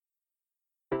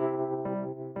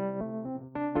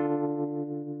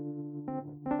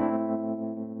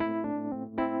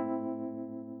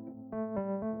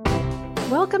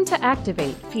Welcome to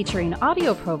Activate, featuring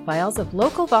audio profiles of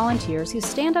local volunteers who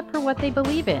stand up for what they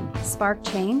believe in, spark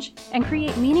change, and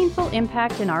create meaningful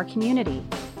impact in our community.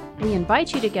 We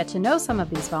invite you to get to know some of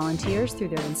these volunteers through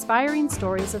their inspiring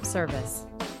stories of service.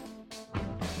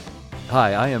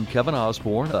 Hi, I am Kevin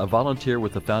Osborne, a volunteer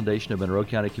with the Foundation of Monroe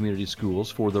County Community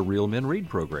Schools for the Real Men Read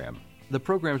program. The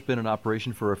program's been in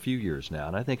operation for a few years now,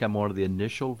 and I think I'm one of the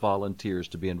initial volunteers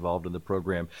to be involved in the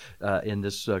program in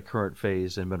this current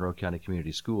phase in Monroe County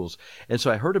Community Schools. And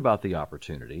so I heard about the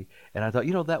opportunity, and I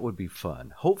thought, that would be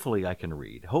fun. Hopefully I can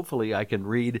read. Hopefully I can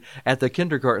read at the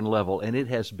kindergarten level, and it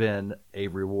has been a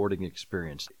rewarding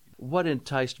experience. What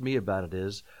enticed me about it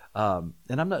is, and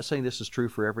I'm not saying this is true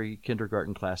for every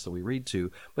kindergarten class that we read to,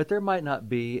 but there might not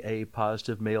be a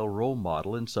positive male role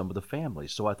model in some of the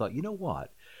families. So I thought,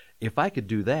 what? If I could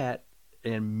do that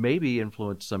and maybe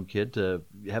influence some kid to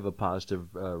have a positive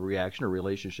reaction or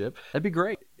relationship, that'd be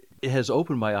great. It has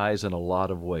opened my eyes in a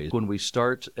lot of ways. When we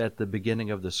start at the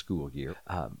beginning of the school year,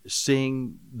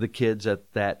 seeing the kids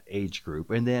at that age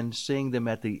group, and then seeing them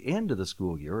at the end of the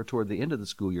school year or toward the end of the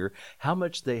school year, how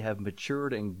much they have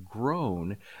matured and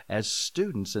grown as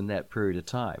students in that period of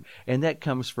time. And that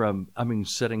comes from,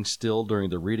 sitting still during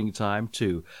the reading time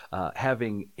to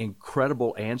having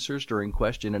incredible answers during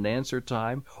question and answer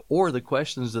time, or the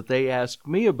questions that they ask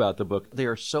me about the book. They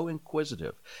are so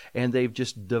inquisitive, and they've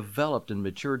just developed and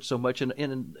matured so much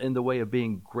in the way of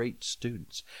being great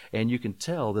students. And you can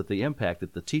tell that the impact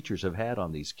that the teachers have had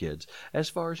on these kids as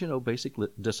far as, basic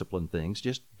discipline things,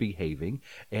 just behaving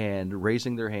and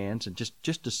raising their hands, and just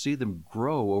to see them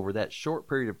grow over that short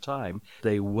period of time.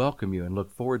 They welcome you and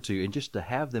look forward to you, and just to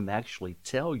have them actually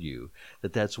tell you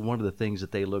that that's one of the things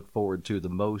that they look forward to the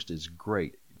most is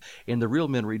great. In the Real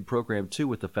Men Read program, too,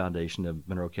 with the Foundation of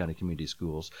Monroe County Community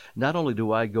Schools, not only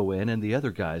do I go in and the other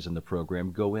guys in the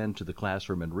program go into the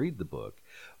classroom and read the book,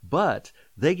 but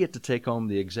they get to take home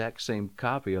the exact same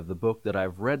copy of the book that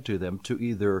I've read to them to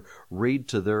either read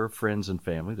to their friends and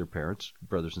family, their parents,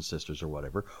 brothers and sisters or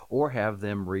whatever, or have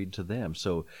them read to them.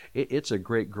 So it's a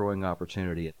great growing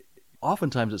opportunity.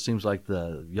 Oftentimes it seems like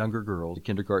the younger girls, the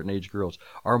kindergarten age girls,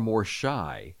 are more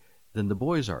shy than the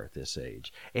boys are at this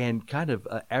age, and kind of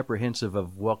apprehensive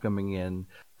of welcoming in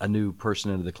a new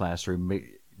person into the classroom,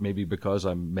 maybe because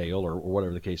I'm male or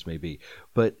whatever the case may be.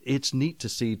 But it's neat to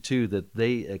see, too, that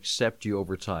they accept you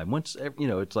over time. Once,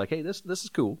 it's like, hey, this is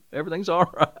cool. Everything's all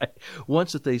right.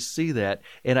 Once that they see that,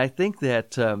 and I think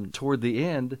that toward the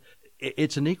end,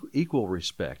 it's an equal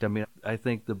respect. I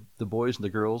think the boys and the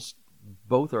girls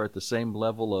both are at the same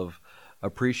level of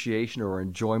appreciation or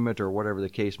enjoyment or whatever the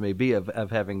case may be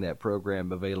of having that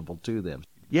program available to them.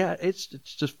 Yeah, it's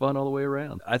just fun all the way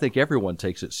around. I think everyone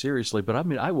takes it seriously, but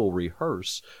I will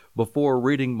rehearse before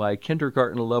reading my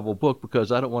kindergarten level book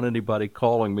because I don't want anybody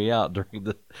calling me out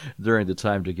during the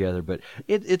time together. But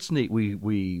it's neat.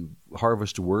 We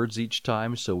harvest words each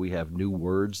time, so we have new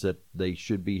words that they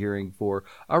should be hearing for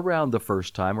around the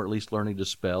first time, or at least learning to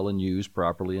spell and use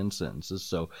properly in sentences.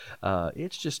 So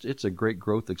it's a great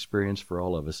growth experience for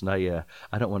all of us. And I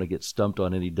don't want to get stumped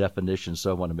on any definitions,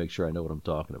 so I want to make sure I know what I'm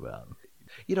talking about.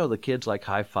 The kids like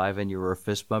high-fiving you or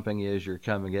fist-bumping you as you're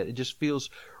coming in. It just feels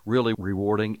really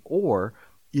rewarding. Or,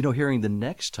 hearing the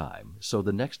next time. So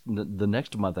the next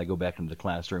month I go back into the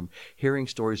classroom, hearing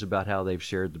stories about how they've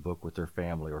shared the book with their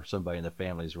family or somebody in the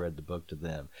family has read the book to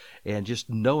them. And just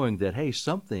knowing that, hey,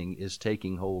 something is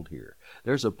taking hold here.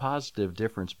 There's a positive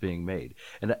difference being made.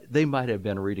 And they might have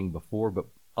been reading before, but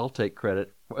I'll take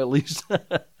credit, or at least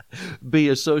be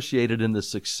associated in the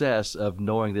success of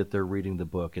knowing that they're reading the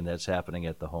book, and that's happening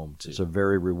at the home too. It's a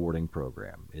very rewarding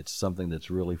program. It's something that's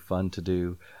really fun to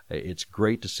do. It's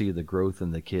great to see the growth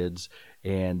in the kids,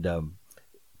 and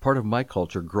part of my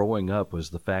culture growing up was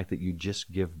the fact that you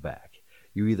just give back.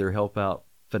 You either help out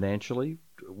financially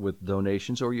with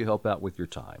donations or you help out with your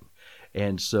time,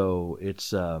 and so it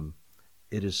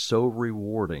is so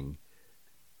rewarding.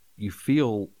 You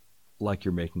feel like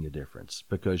you're making a difference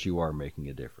because you are making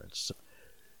a difference.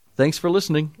 Thanks for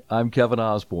listening. I'm Kevin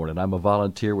Osborne, and I'm a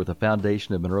volunteer with the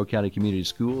Foundation of Monroe County Community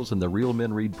Schools and the Real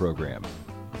Men Read program.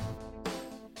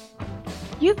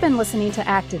 You've been listening to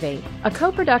Activate, a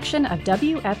co-production of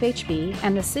WFHB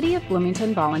and the City of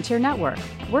Bloomington Volunteer Network,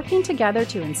 working together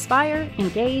to inspire,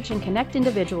 engage, and connect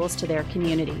individuals to their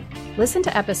community. Listen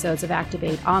to episodes of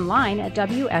Activate online at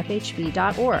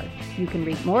WFHB.org. You can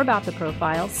read more about the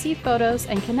profile, see photos,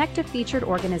 and connect to featured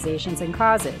organizations and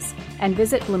causes. And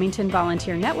visit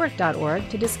BloomingtonVolunteerNetwork.org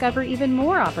to discover even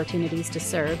more opportunities to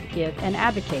serve, give, and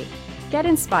advocate. Get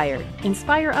inspired,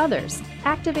 inspire others,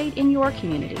 activate in your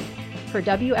community. For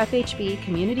WFHB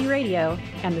Community Radio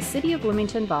and the City of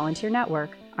Bloomington Volunteer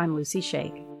Network, I'm Lucy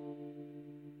Shake.